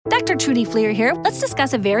Dr. Trudy Fleer here. Let's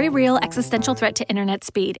discuss a very real existential threat to internet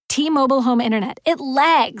speed. T-Mobile home internet. It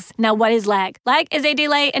lags. Now, what is lag? Lag is a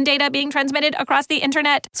delay in data being transmitted across the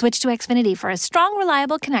internet. Switch to Xfinity for a strong,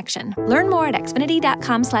 reliable connection. Learn more at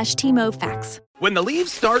xfinity.com/TMOFax. When the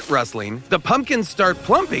leaves start rustling, the pumpkins start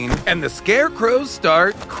plumping, and the scarecrows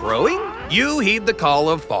start crowing, you heed the call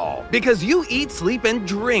of fall. Because you eat, sleep, and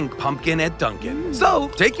drink pumpkin at Dunkin'. So,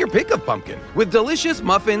 take your pick of pumpkin with delicious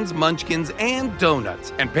muffins, munchkins, and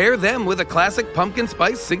donuts. And pair them with a classic pumpkin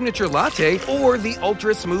spice signature latte or the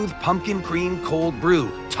ultra-smooth pumpkin cream cold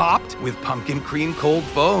brew, topped with pumpkin cream cold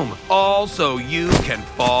foam. All so you can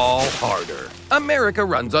fall harder. America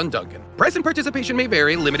runs on Dunkin'. Price and participation may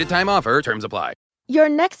vary. Limited time offer. Terms apply. Your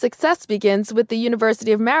next success begins with the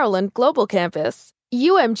University of Maryland Global Campus.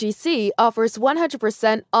 UMGC offers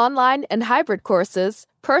 100% online and hybrid courses,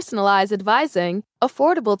 personalized advising,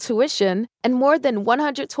 affordable tuition, and more than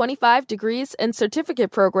 125 degrees and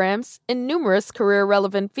certificate programs in numerous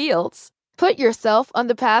career-relevant fields. Put yourself on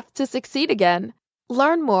the path to succeed again.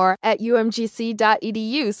 Learn more at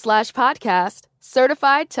umgc.edu/podcast.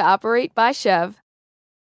 Certified to operate by Chev.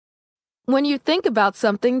 When you think about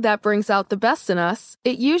something that brings out the best in us,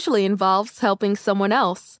 it usually involves helping someone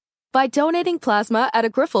else. By donating plasma at a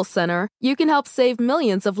Grifols Center, you can help save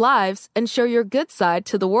millions of lives and show your good side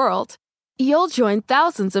to the world. You'll join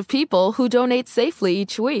thousands of people who donate safely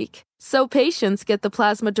each week, so patients get the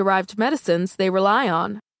plasma-derived medicines they rely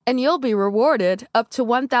on. And you'll be rewarded up to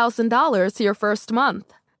 $1,000 your first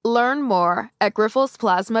month. Learn more at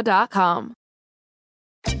grifolsplasma.com.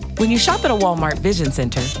 When you shop at a Walmart Vision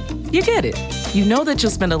Center, you get it. You know that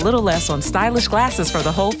you'll spend a little less on stylish glasses for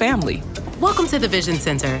the whole family. Welcome to the Vision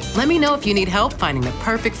Center. Let me know if you need help finding the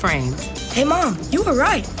perfect frames. Hey, Mom, you were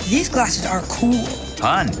right. These glasses are cool.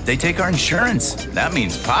 Hon, they take our insurance. That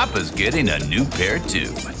means Papa's getting a new pair,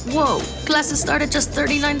 too. Whoa, glasses start at just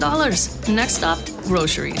 $39. Next stop,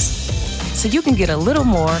 groceries. So you can get a little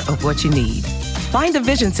more of what you need. Find a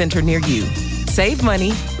Vision Center near you. Save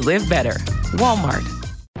money, live better. Walmart.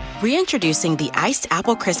 Reintroducing the Iced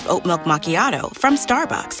Apple Crisp Oat Milk Macchiato from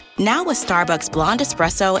Starbucks. Now with Starbucks Blonde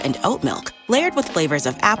Espresso and Oat Milk, layered with flavors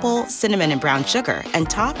of apple, cinnamon, and brown sugar, and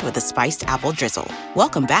topped with a spiced apple drizzle.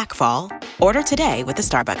 Welcome back, fall. Order today with the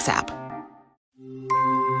Starbucks app.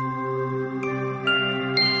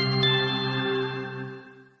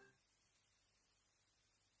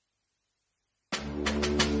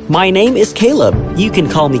 My name is Caleb. You can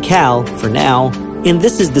call me Cal for now. And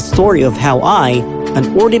this is the story of how I,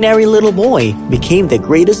 an ordinary little boy, became the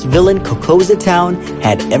greatest villain Kokoza Town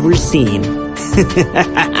had ever seen.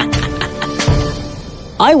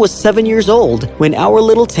 I was 7 years old when our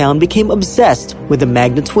little town became obsessed with the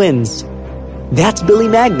Magna twins. That's Billy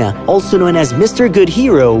Magna, also known as Mr. Good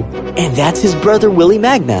Hero, and that's his brother Willie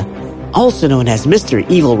Magna, also known as Mr.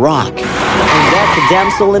 Evil Rock. And that's a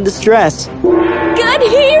damsel in distress. Good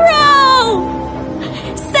Hero!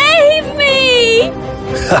 Save me!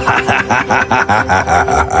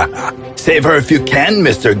 Save her if you can,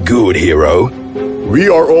 Mr. Good Hero. We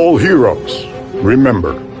are all heroes.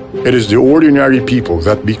 Remember, it is the ordinary people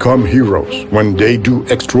that become heroes when they do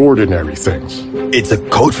extraordinary things. It's a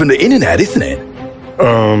quote from the internet, isn't it?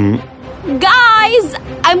 Guys,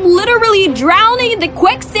 I'm literally drowning in the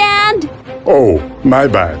quicksand. Oh, my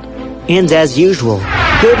bad. And as usual,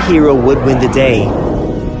 Good Hero would win the day.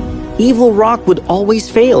 Evil Rock would always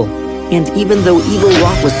fail. And even though Evil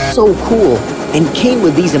Rock was so cool and came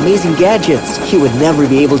with these amazing gadgets, he would never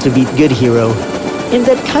be able to beat Good Hero. And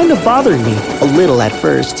that kind of bothered me a little at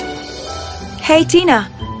first. Hey, Tina.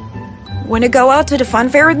 Wanna go out to the fun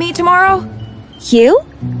fair with me tomorrow? You?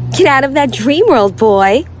 Get out of that dream world,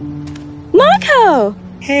 boy. Marco!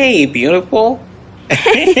 Hey, beautiful.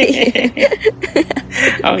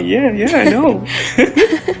 Oh, yeah, I know.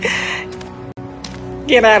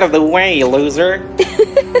 Get out of the way, loser.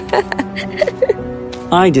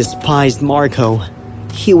 I despised Marco.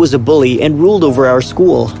 He was a bully and ruled over our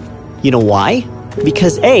school. You know why?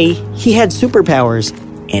 Because A, he had superpowers,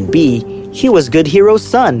 and B, he was Good Hero's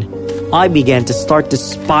son. I began to start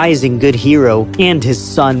despising Good Hero and his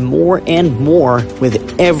son more and more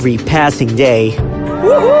with every passing day.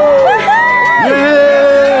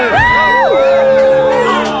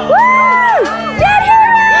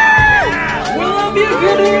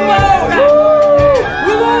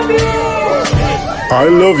 I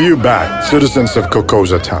love you back, citizens of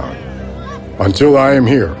Kokoza Town. Until I am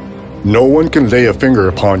here, no one can lay a finger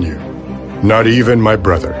upon you. Not even my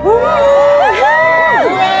brother.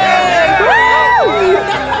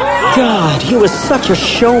 God, he was such a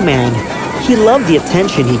showman. He loved the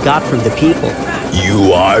attention he got from the people.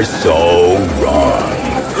 You are so wrong.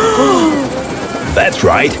 That's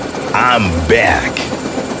right. I'm back.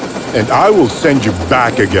 And I will send you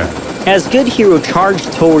back again. As Good Hero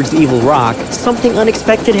charged towards Evil Rock, something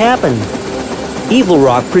unexpected happened. Evil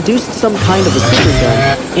Rock produced some kind of a super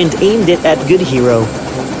gun and aimed it at Good Hero.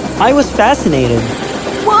 I was fascinated.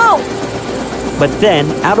 Whoa! But then,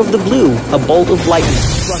 out of the blue, a bolt of lightning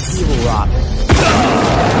struck Evil Rock.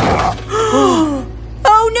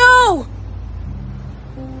 Oh no!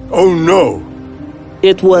 Oh no!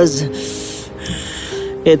 It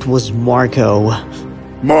was Marco.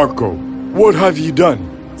 Marco, what have you done?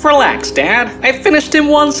 Relax, Dad. I finished him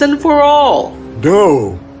once and for all.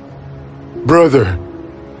 No. Brother,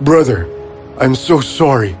 I'm so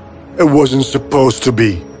sorry. It wasn't supposed to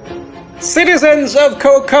be. Citizens of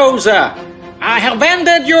Kokoza, I have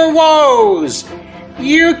ended your woes.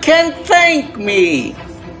 You can thank me.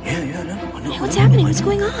 What's happening? What's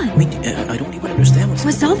going on? I don't even understand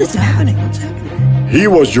what's all this about? What's happening? He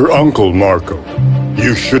was your uncle, Marco.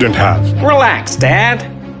 You shouldn't have. Relax, Dad.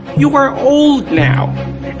 You are old now.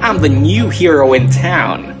 I'm the new hero in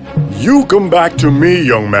town. You come back to me,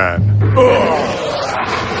 young man.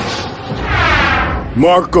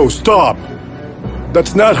 Marco, stop.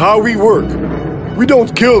 That's not how we work. We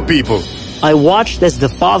don't kill people. I watched as the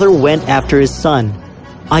father went after his son.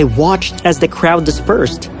 I watched as the crowd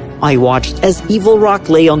dispersed. I watched as Evil Rock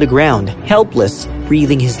lay on the ground, helpless,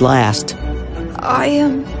 breathing his last. I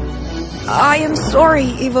am sorry,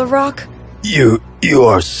 Evil Rock. You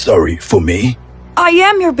are sorry for me? I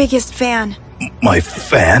am your biggest fan. My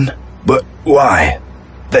fan? But why?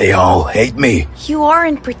 They all hate me. You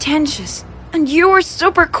aren't pretentious, and you are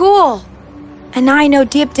super cool. And I know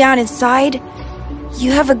deep down inside,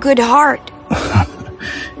 you have a good heart.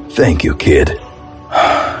 Thank you, kid.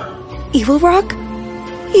 Evil Rock?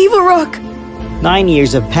 Evil Rock! 9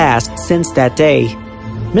 years have passed since that day.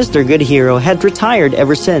 Mr. Good Hero had retired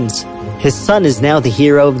ever since. His son is now the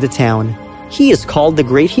hero of the town. He is called the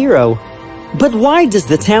Great Hero. But why does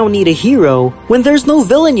the town need a hero when there's no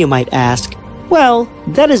villain, you might ask? Well,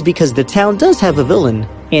 that is because the town does have a villain,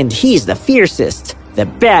 and he's the fiercest, the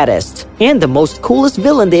baddest, and the most coolest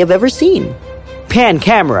villain they have ever seen. Pan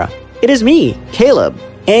camera. It is me, Caleb.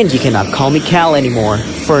 And you cannot call me Cal anymore,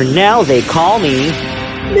 for now they call me...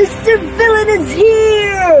 Mr. Villain is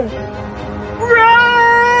here! Run!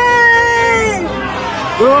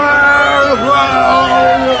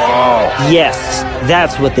 Yes,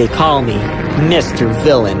 that's what they call me, Mr.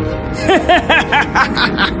 Villain.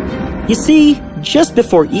 You see, just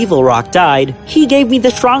before Evil Rock died, he gave me the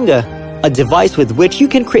Stronga, a device with which you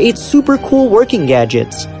can create super cool working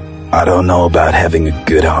gadgets. I don't know about having a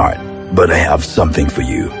good heart, but I have something for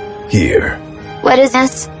you. Here. What is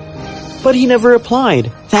this? But he never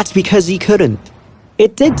applied. That's because he couldn't.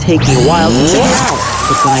 It did take me a while to figure out,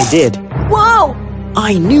 but when I did... Whoa!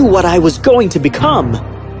 I knew what I was going to become.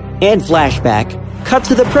 And flashback, cut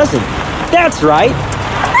to the present. That's right.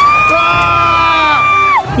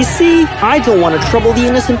 You see, I don't want to trouble the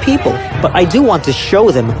innocent people, but I do want to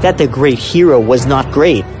show them that the Great Hero was not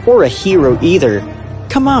great, or a hero either.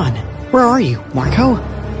 Come on, where are you, Marco?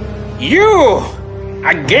 You!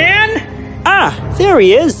 Again? Ah, there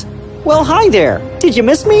he is. Well, hi there. Did you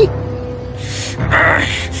miss me?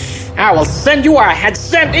 I will send you where I had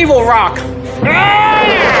sent Evil Rock.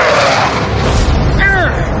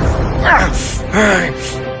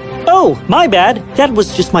 Oh, my bad. That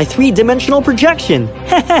was just my 3-dimensional projection.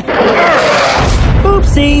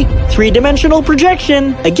 Oopsie. 3-dimensional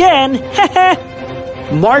projection. Again.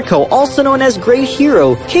 Marco, also known as Great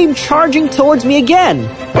Hero, came charging towards me again.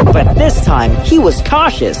 But this time, he was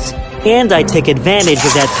cautious. And I took advantage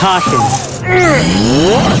of that caution.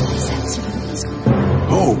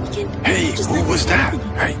 Oh, hey, who was that?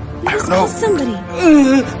 Hey, I don't know. Somebody.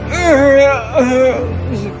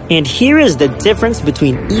 And here is the difference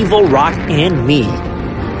between Evil Rock and me.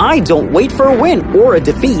 I don't wait for a win or a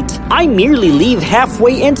defeat. I merely leave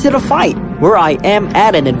halfway into the fight, where I am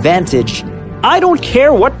at an advantage. I don't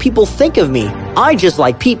care what people think of me. I just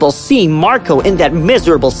like people seeing Marco in that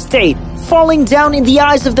miserable state, falling down in the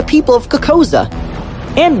eyes of the people of Kokoza.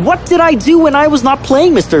 And what did I do when I was not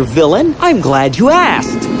playing Mr. Villain? I'm glad you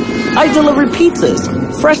asked. I delivered pizzas,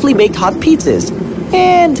 freshly baked hot pizzas,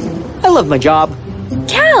 and I love my job.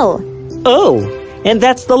 Cal! Oh, and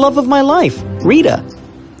that's the love of my life, Rita.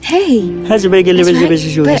 Hey. How's everything?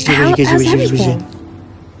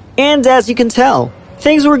 And as you can tell,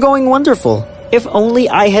 things were going wonderful. If only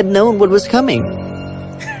I had known what was coming.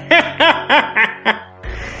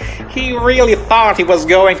 He really thought he was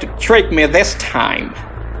going to trick me this time.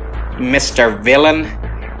 Mr. Villain,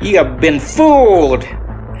 you have been fooled.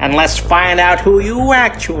 And let's find out who you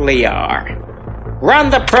actually are.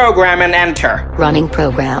 Run the program and enter. Running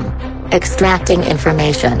program. Extracting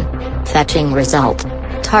information. Fetching result.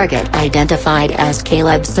 Target identified as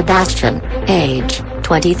Caleb Sebastian. Age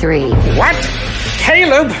 23. What?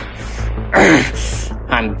 Caleb?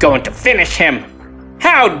 I'm going to finish him.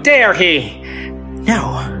 How dare he?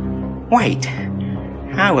 No. Wait.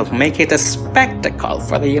 I will make it a spectacle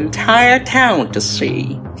for the entire town to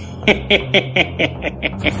see.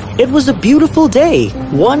 It was a beautiful day,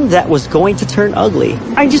 one that was going to turn ugly.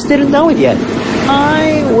 I just didn't know it yet.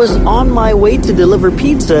 I was on my way to deliver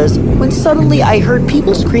pizzas when suddenly I heard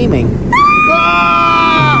people screaming.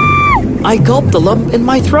 I gulped a lump in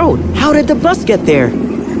my throat. How did the bus get there?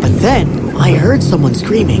 But then I heard someone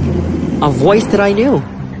screaming. A voice that I knew.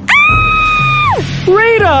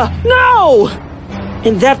 Rita, no!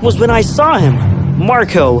 And that was when I saw him.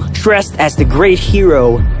 Marco, dressed as the great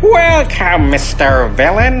hero. Welcome, Mr.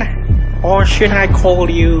 Villain. Or should I call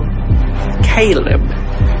you Caleb?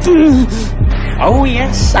 Oh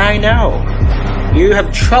yes, I know. You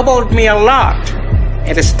have troubled me a lot.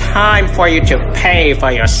 It is time for you to pay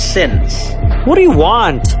for your sins. What do you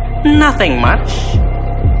want? Nothing much.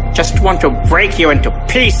 Just want to break you into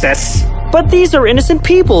pieces. But these are innocent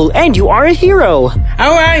people, and you are a hero.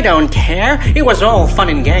 Oh, I don't care. It was all fun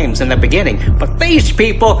and games in the beginning, but these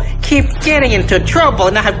people keep getting into trouble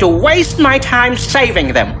and I have to waste my time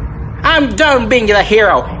saving them. I'm done being the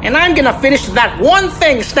hero, and I'm gonna finish that one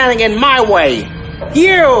thing standing in my way.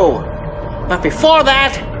 You! But before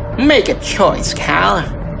that, make a choice, Cal.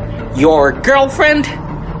 Your girlfriend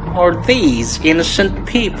or these innocent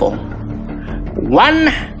people?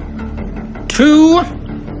 1, 2,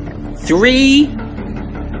 3,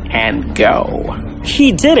 and go.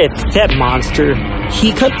 He did it, that monster.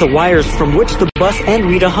 He cut the wires from which the bus and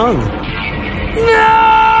Rita hung.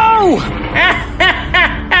 No!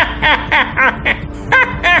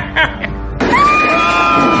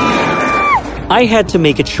 I had to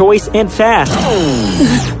make a choice and fast.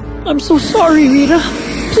 I'm so sorry, Rita.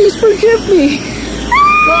 Please forgive me.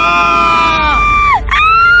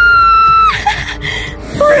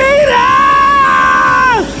 Rita!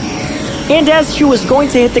 And as she was going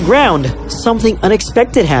to hit the ground, something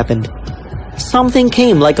unexpected happened. Something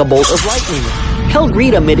came like a bolt of lightning, held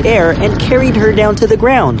Rita midair and carried her down to the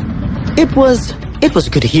ground. It was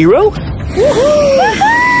Good Hero?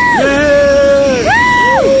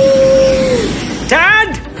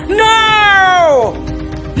 Dad! No!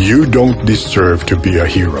 You don't deserve to be a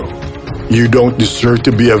hero. You don't deserve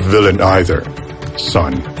to be a villain either,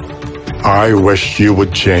 son. I wish you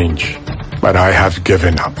would change, but I have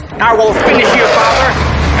given up. I will finish you, Father!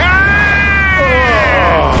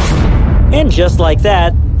 And just like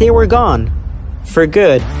that, they were gone. For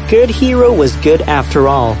good. Good Hero was good after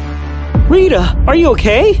all. Rita, are you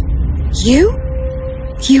okay? You?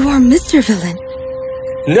 You are Mr. Villain.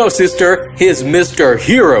 No, sister, he's Mr.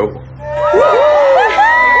 Hero.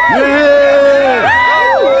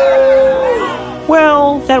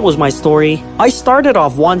 Well, that was my story. I started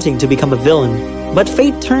off wanting to become a villain, but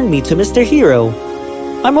fate turned me to Mr. Hero.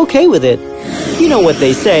 I'm okay with it. You know what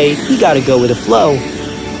they say, you gotta go with the flow.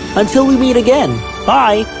 Until we meet again.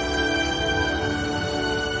 Bye!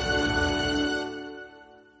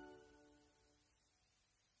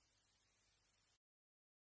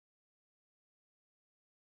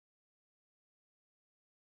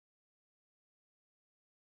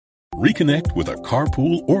 Reconnect with a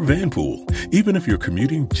carpool or vanpool. Even if you're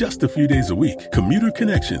commuting just a few days a week, Commuter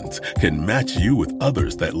Connections can match you with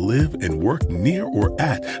others that live and work near or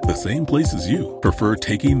at the same place as you. Prefer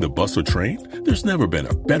taking the bus or train? There's never been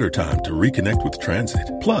a better time to reconnect with transit.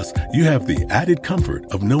 Plus, you have the added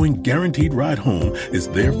comfort of knowing Guaranteed Ride Home is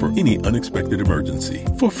there for any unexpected emergency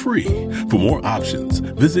for free. For more options,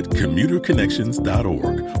 visit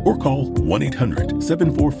commuterconnections.org or call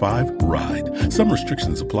 1-800-745-RIDE. Some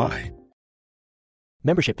restrictions apply.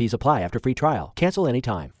 Membership fees apply after free trial. Cancel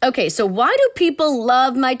anytime. Okay, so why do people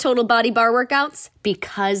love my Total Body Bar workouts?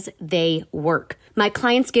 Because they work. My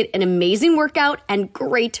clients get an amazing workout and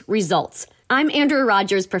great results. I'm Andrea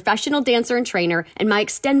Rogers, professional dancer and trainer, and my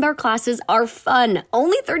Extend Bar classes are fun,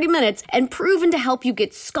 only 30 minutes, and proven to help you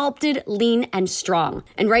get sculpted, lean, and strong.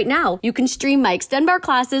 And right now, you can stream my Extend Bar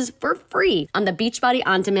classes for free on the Beachbody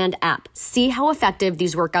On Demand app. See how effective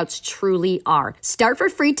these workouts truly are. Start for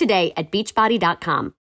free today at beachbody.com.